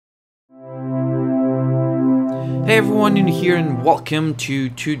Hey everyone, in here and welcome to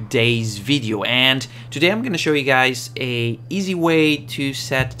today's video. And today I'm going to show you guys a easy way to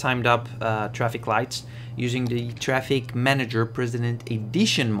set timed up traffic lights using the Traffic Manager President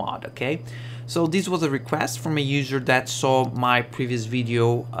Edition mod. Okay, so this was a request from a user that saw my previous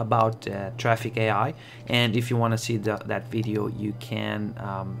video about traffic AI, and if you want to see that video, you can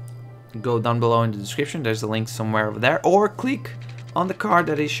go down below in the description. There's a link somewhere over there, or click on the card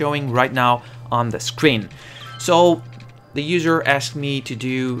that is showing right now on the screen. So the user asked me to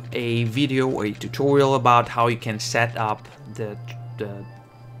do a video or a tutorial about how you can set up the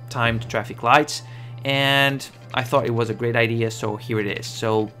timed traffic lights, and I thought it was a great idea, so here it is.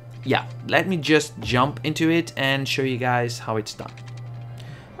 So yeah, let me just jump into it and show you guys how it's done.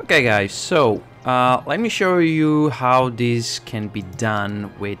 Okay guys, so let me show you how this can be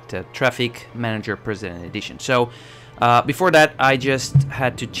done with Traffic Manager President Edition. So before that, I just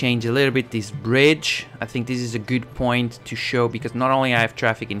had to change a little bit this bridge. I think this is a good point to show, because not only I have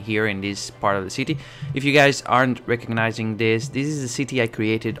traffic in here in this part of the city. If you guys aren't recognizing this, this is the city I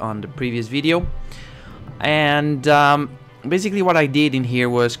created on the previous video. And basically what I did in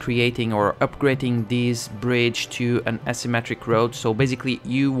here was creating or upgrading this bridge to an asymmetric road. So basically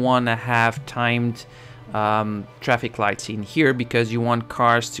you want to have timed traffic lights in here, because you want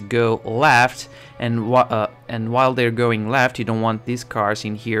cars to go left, and while they're going left, you don't want these cars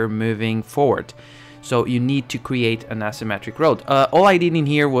in here moving forward. So you need to create an asymmetric road. All I did in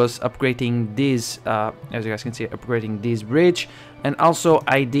here was upgrading this, as you guys can see, upgrading this bridge, and also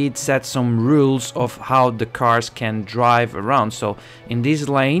I did set some rules of how the cars can drive around. So in this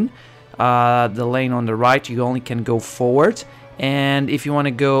lane, the lane on the right, you only can go forward. And if you want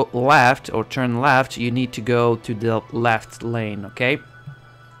to go left or turn left, you need to go to the left lane. Okay,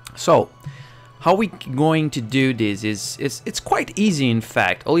 so how we going to do this is it's quite easy. In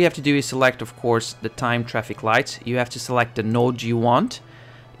fact, all you have to do is select, of course, the time traffic lights. You have to select the node you want,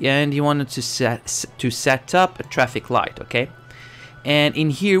 and you want to set up a traffic light. Okay, and in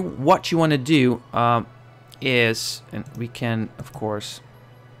here what you want to do is, and we can of course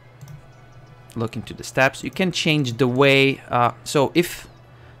look into the steps, you can change the way, so if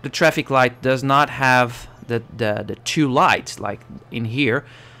the traffic light does not have the two lights like in here,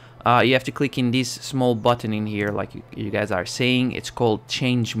 you have to click in this small button in here, like you guys are saying. It's called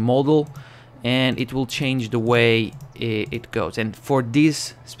change model, and it will change the way it goes. And for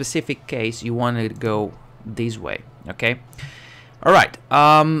this specific case, you want to go this way. Okay, all right.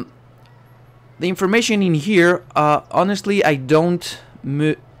 The information in here, honestly, I don't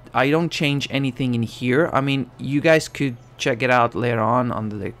change anything in here. I mean, you guys could check it out later on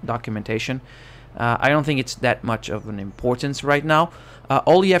the documentation. I don't think it's that much of an importance right now.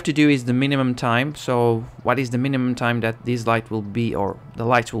 All you have to do is the minimum time. So what is the minimum time that this light will be, or the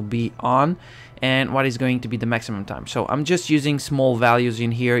lights will be on, and what is going to be the maximum time. So I'm just using small values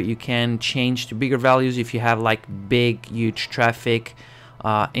in here. You can change to bigger values if you have like big, huge traffic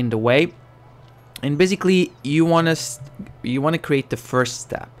in the way. And basically you want to create the first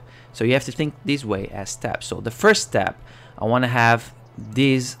step. So you have to think this way as steps. So the first step, I want to have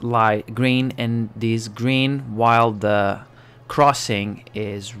this light green and this green while the crossing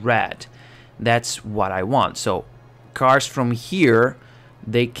is red. That's what I want. So cars from here,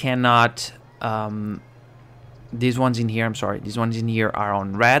 they cannot, these ones in here, I'm sorry, these ones in here are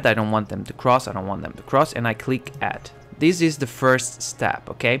on red. I don't want them to cross. I don't want them to cross. And I click add. This is the first step.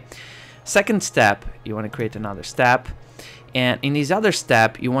 Okay. Second step, you want to create another step, and in this other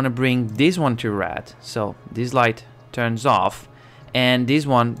step you want to bring this one to red, so this light turns off and this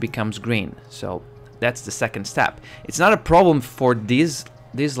one becomes green. So that's the second step. It's not a problem for this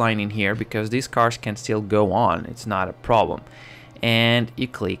line in here, because these cars can still go on. It's not a problem. And you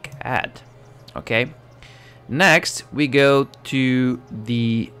click add. Okay, next we go to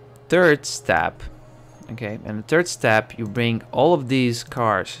the third step. Okay, and the third step, you bring all of these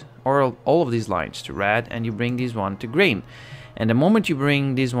cars, or all of these lines, to red, and you bring this one to green. And the moment you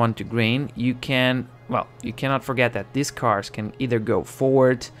bring this one to green, you can, well, you cannot forget that these cars can either go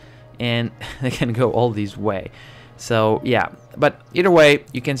forward, and they can go all this way. So yeah, but either way,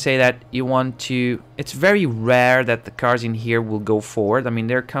 you can say that you want to, it's very rare that the cars in here will go forward. I mean,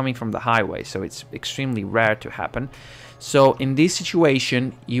 they're coming from the highway, so it's extremely rare to happen. So in this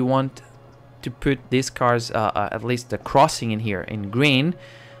situation, you want to put these cars, at least the crossing in here, in green.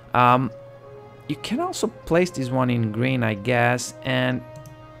 You can also place this one in green, I guess, and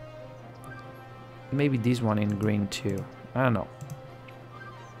maybe this one in green too. I don't know.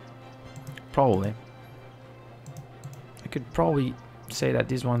 Probably. I could probably say that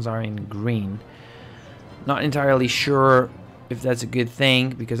these ones are in green. Not entirely sure if that's a good thing,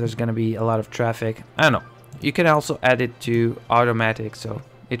 because there's going to be a lot of traffic. I don't know. you can also add it to automatic, so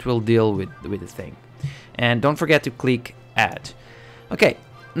it will deal with the thing. And don't forget to click add. Okay,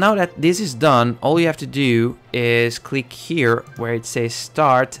 now that this is done, all you have to do is click here where it says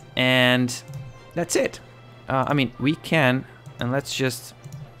start, and that's it. I mean, we can, and let's just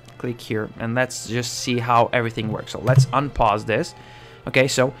click here and let's just see how everything works. So let's unpause this. Okay,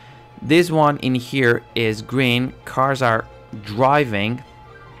 so this one in here is green, cars are driving.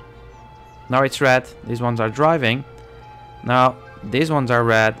 Now it's red, these ones are driving. Now these ones are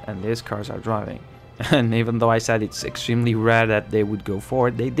red and these cars are driving. And even though I said it's extremely rare that they would go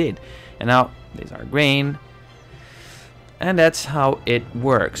forward, they did. And now these are green. And that's how it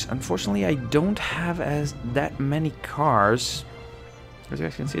works. Unfortunately, I don't have that many cars. As you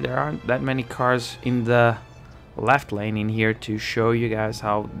guys can see, there aren't that many cars in the left lane in here to show you guys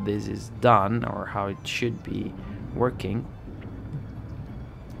how this is done or how it should be working,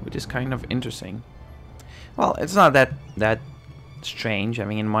 which is kind of interesting. Well, it's not that strange. I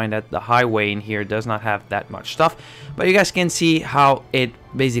mean, in mind that the highway in here does not have that much stuff, but you guys can see how it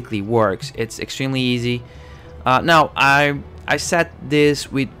basically works. It's extremely easy. Now I set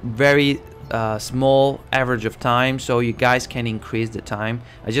this with very small average of time, so you guys can increase the time.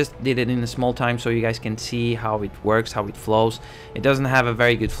 I just did it in a small time so you guys can see how it works, how it flows. It doesn't have a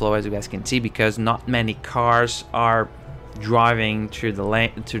very good flow, as you guys can see, because not many cars are driving through the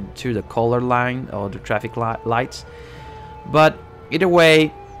lane, through the color line or the traffic lights. But either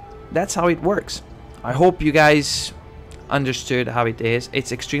way, that's how it works. I hope you guys understood how it is.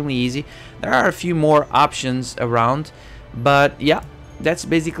 It's extremely easy. There are a few more options around, but yeah, that's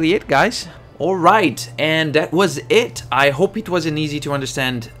basically it, guys. Alright, and that was it. I hope it was an easy to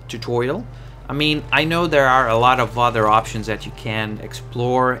understand tutorial. I mean, I know there are a lot of other options that you can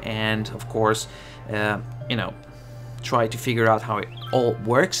explore and of course, you know, try to figure out how it all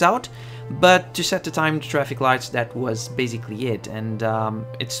works out. But to set the timed traffic lights, that was basically it, and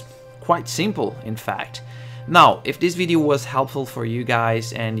it's quite simple, in fact. Now, if this video was helpful for you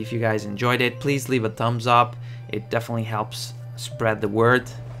guys and if you guys enjoyed it, please leave a thumbs up. It definitely helps spread the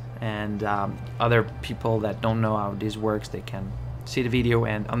word, and other people that don't know how this works, they can see the video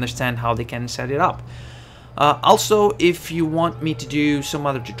and understand how they can set it up. Also, if you want me to do some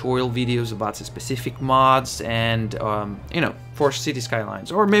other tutorial videos about specific mods and you know, for Cities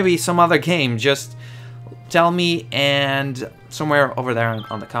Skylines or maybe some other game, just tell me and somewhere over there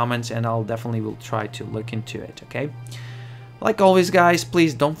on the comments, and I'll definitely will try to look into it. Okay, like always, guys,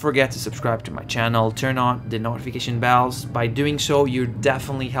 please don't forget to subscribe to my channel, turn on the notification bells. By doing so, you're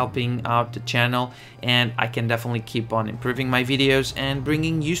definitely helping out the channel, and I can definitely keep on improving my videos and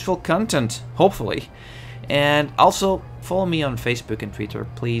bringing useful content, hopefully. And also follow me on Facebook and Twitter,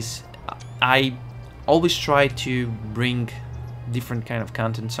 please. I always try to bring different kind of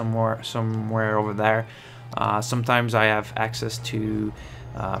content somewhere over there. Sometimes I have access to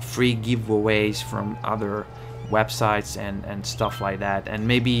free giveaways from other websites and stuff like that, and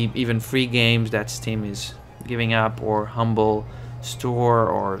maybe even free games that Steam is giving up, or Humble Store,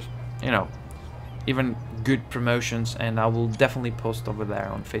 or you know, even good promotions, and I will definitely post over there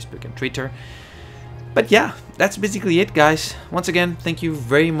on Facebook and Twitter. But yeah, that's basically it, guys. Once again, thank you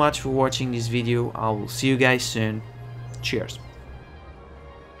very much for watching this video. I will see you guys soon. Cheers.